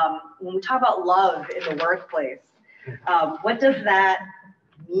 When we talk about love in the workplace, what does that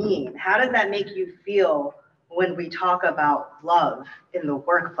mean? How does that make you feel when we talk about love in the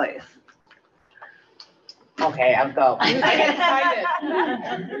workplace? Okay, I'll go. I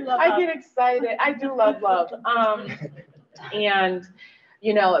get excited. I do love love. And,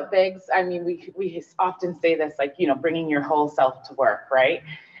 it begs, we often say this, like, bringing your whole self to work, right?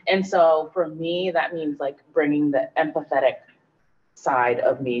 And so for me, that means like bringing the empathetic side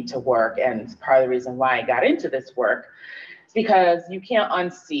of me to work. And part of the reason why I got into this work is because you can't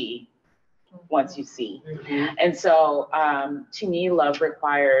unsee once you see. And so to me, love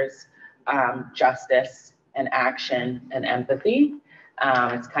requires justice and action and empathy.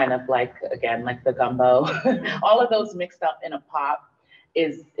 It's kind of like, again, like the gumbo, all of those mixed up in a pot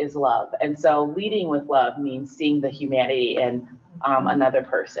is love. And so leading with love means seeing the humanity in another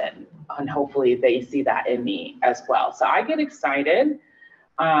person, and hopefully they see that in me as well. So I get excited,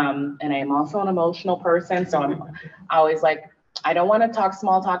 and I'm also an emotional person. So I'm always like, I don't want to talk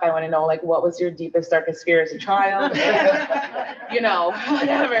small talk. I want to know, like, what was your deepest, darkest fear as a child?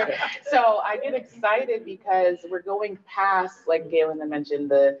 Whatever. So I get excited because we're going past, like Galen mentioned,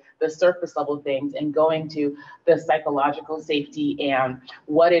 the surface level things, and going to the psychological safety and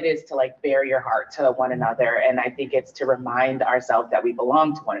what it is to like bare your heart to one another. And I think it's to remind ourselves that we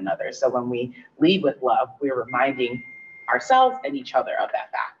belong to one another. So when we lead with love, we're reminding ourselves and each other of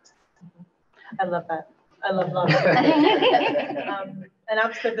that fact. I love that. I love love. And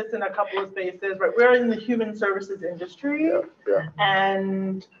I've said this in a couple of spaces, right? We're in the human services industry,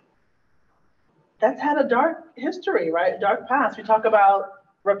 and that's had a dark history, right? Dark past. We talk about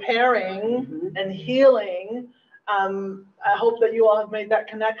repairing and healing. I hope that you all have made that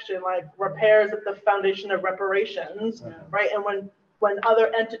connection, like repair is at the foundation of reparations, right? And when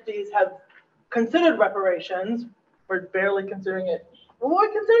other entities have considered reparations, we're barely considering it. Well,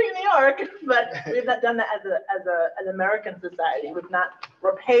 we're considering New York, but we've not done that as an American society. We've not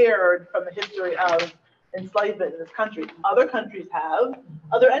repaired from the history of enslavement in this country. Other countries have,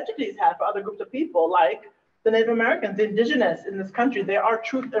 other entities have for other groups of people, like the Native Americans, the indigenous in this country. There are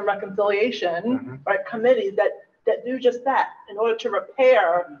truth and reconciliation, right, committees that do just that. In order to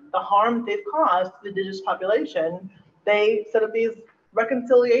repair the harm they've caused to the indigenous population, they set up these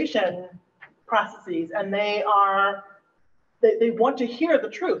reconciliation processes, and they want to hear the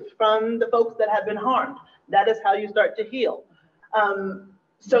truth from the folks that have been harmed. That is how you start to heal.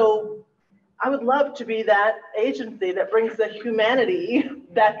 So I would love to be that agency that brings the humanity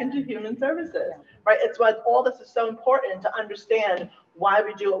back into human services, right? It's why all this is so important, to understand why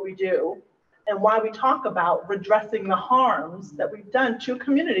we do what we do and why we talk about redressing the harms that we've done to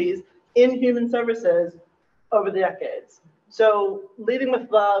communities in human services over the decades. So leading with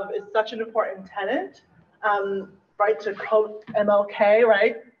love is such an important tenet. Right, to quote MLK,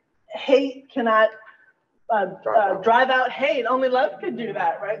 right? Hate cannot drive out hate. Only love can do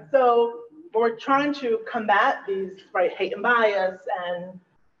that, right? So we're trying to combat these, right, hate and bias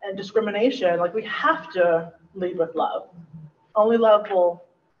and discrimination. Like, we have to lead with love. Only love will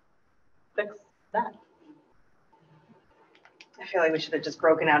fix that. I feel like we should have just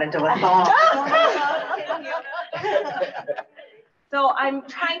broken out into a song. So I'm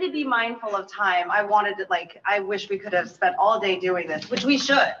trying to be mindful of time. I wanted to, I wish we could have spent all day doing this, which we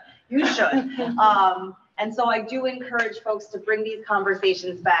should. You should. And so I do encourage folks to bring these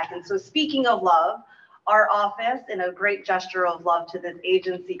conversations back. And so speaking of love, our office, in a great gesture of love to this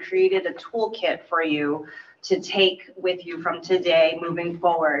agency, created a toolkit for you to take with you from today moving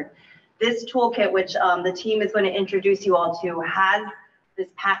forward. This toolkit, which the team is going to introduce you all to, has this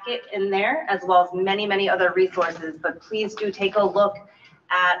packet in there, as well as many, many other resources. But please do take a look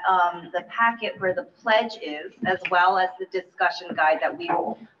at the packet where the pledge is, as well as the discussion guide that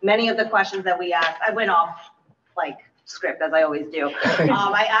many of the questions that we asked, I went off script, as I always do.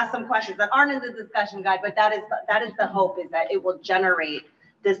 I asked some questions that aren't in the discussion guide, but that is the hope, is that it will generate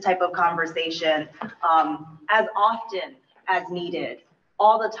this type of conversation as often as needed,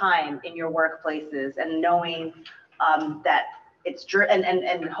 all the time in your workplaces, and knowing that it's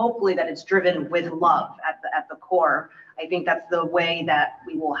and hopefully that it's driven with love at the core. I think that's the way that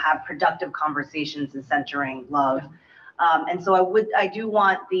we will have productive conversations, is centering love. And so I do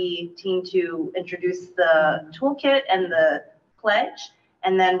want the team to introduce the toolkit and the pledge,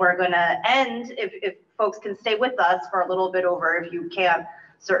 and then we're going to end, if folks can stay with us for a little bit over. If you can't,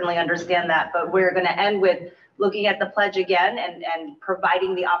 certainly understand that, but we're going to end with looking at the pledge again and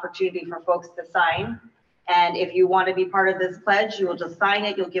providing the opportunity for folks to sign. And if you want to be part of this pledge, you will just sign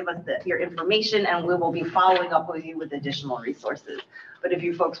it. You'll give us your information, and we will be following up with you with additional resources. But if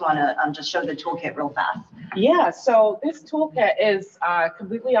you folks want to just show the toolkit real fast. Yeah, so this toolkit is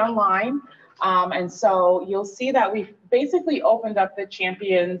completely online. And so you'll see that we've basically opened up the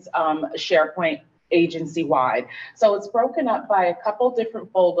Champions SharePoint agency-wide. So it's broken up by a couple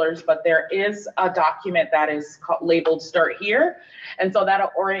different folders, but there is a document that is labeled Start Here. And so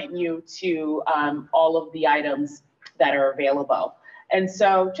that'll orient you to all of the items that are available. And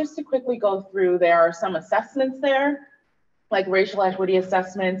so just to quickly go through, there are some assessments there, like racial equity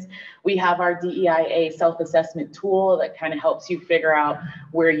assessments. We have our DEIA self-assessment tool that kind of helps you figure out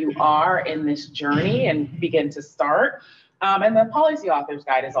where you are in this journey and begin to start. And the policy author's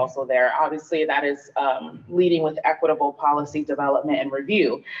guide is also there. Obviously, that is leading with equitable policy development and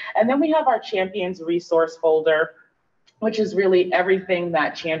review. And then we have our Champions resource folder, which is really everything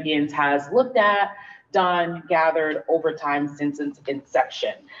that Champions has looked at, done, gathered over time since its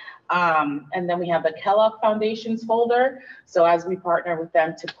inception. And then we have the Kellogg Foundations folder. So as we partner with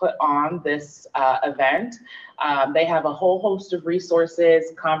them to put on this event, they have a whole host of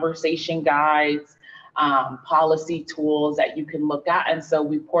resources, conversation guides, policy tools that you can look at. And so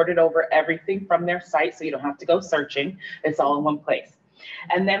we ported over everything from their site, so you don't have to go searching. It's all in one place.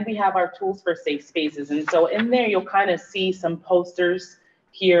 And then we have our tools for safe spaces. And so in there, you'll kind of see some posters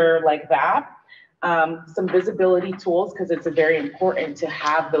here like that. Some visibility tools, because it's very important to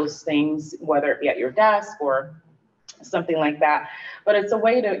have those things, whether it be at your desk or something like that. But it's a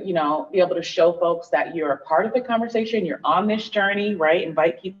way to, be able to show folks that you're a part of the conversation, you're on this journey, right?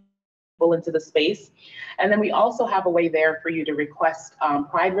 Invite people into the space. And then we also have a way there for you to request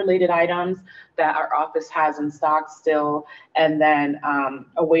Pride-related items that our office has in stock still. And then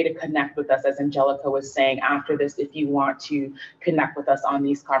a way to connect with us, as Angelica was saying, after this, if you want to connect with us on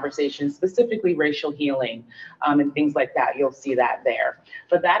these conversations, specifically racial healing and things like that, you'll see that there.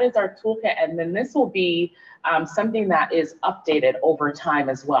 But that is our toolkit. And then this will be something that is updated over time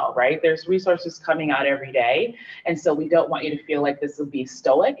as well, right? There's resources coming out every day. And so we don't want you to feel like this will be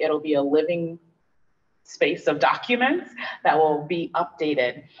stoic. It'll be a living space of documents that will be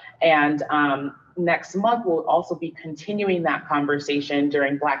updated. And next month, we'll also be continuing that conversation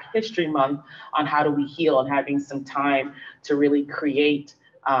during Black History Month on how do we heal, and having some time to really create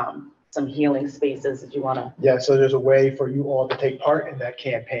some healing spaces that you want to. Yeah, so there's a way for you all to take part in that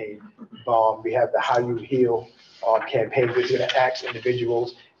campaign. We have the How You Heal campaign, which is going to ask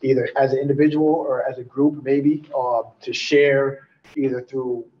individuals, either as an individual or as a group, maybe, to share either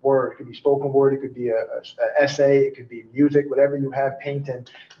through word. It could be spoken word, it could be an essay, it could be music, whatever you have painting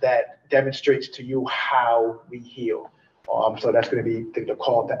that demonstrates to you how we heal. So that's going to be the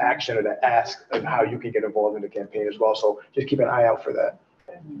call to action, or the ask of how you can get involved in the campaign as well. So just keep an eye out for that.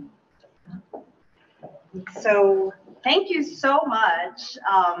 So thank you so much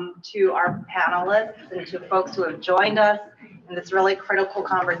to our panelists and to folks who have joined us in this really critical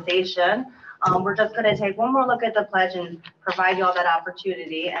conversation. We're just going to take one more look at the pledge and provide you all that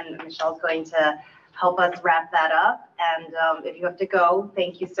opportunity. And Michelle's going to help us wrap that up. And if you have to go,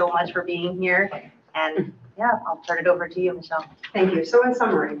 thank you so much for being here. And yeah, I'll turn it over to you, Michelle. Thank you. So in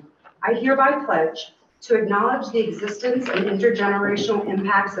summary, I hereby pledge to acknowledge the existence and intergenerational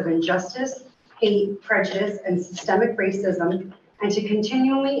impacts of injustice, hate, prejudice, and systemic racism, and to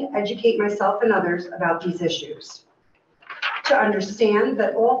continually educate myself and others about these issues. To understand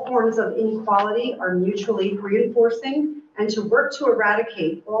that all forms of inequality are mutually reinforcing, and to work to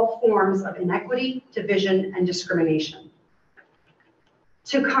eradicate all forms of inequity, division, and discrimination.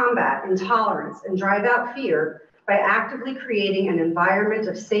 To combat intolerance and drive out fear by actively creating an environment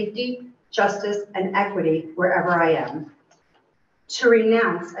of safety, justice, and equity wherever I am. To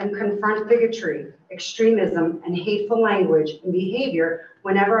renounce and confront bigotry, extremism, and hateful language and behavior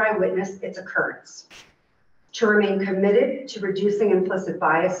whenever I witness its occurrence. To remain committed to reducing implicit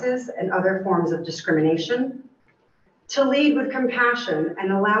biases and other forms of discrimination. To lead with compassion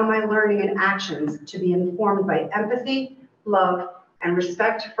and allow my learning and actions to be informed by empathy, love, and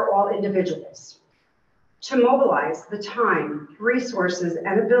respect for all individuals. To mobilize the time, resources,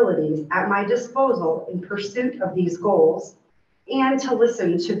 and abilities at my disposal in pursuit of these goals, and to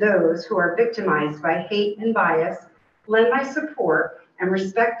listen to those who are victimized by hate and bias, lend my support, and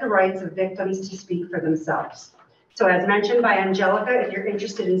respect the rights of victims to speak for themselves. So as mentioned by Angelica, if you're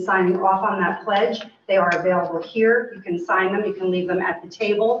interested in signing off on that pledge, they are available here. You can sign them, you can leave them at the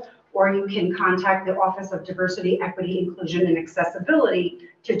table, or you can contact the Office of Diversity, Equity, Inclusion, and Accessibility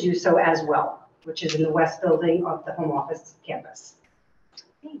to do so as well, which is in the West Building of the Home Office campus.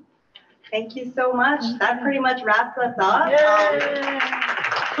 Thank you so much. That pretty much wraps us up.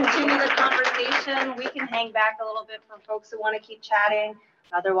 Continue the conversation. We can hang back a little bit for folks who want to keep chatting.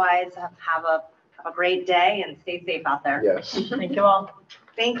 Otherwise, have a great day and stay safe out there. Yes. Thank you all.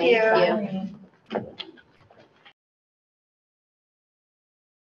 Thank you. Thank you.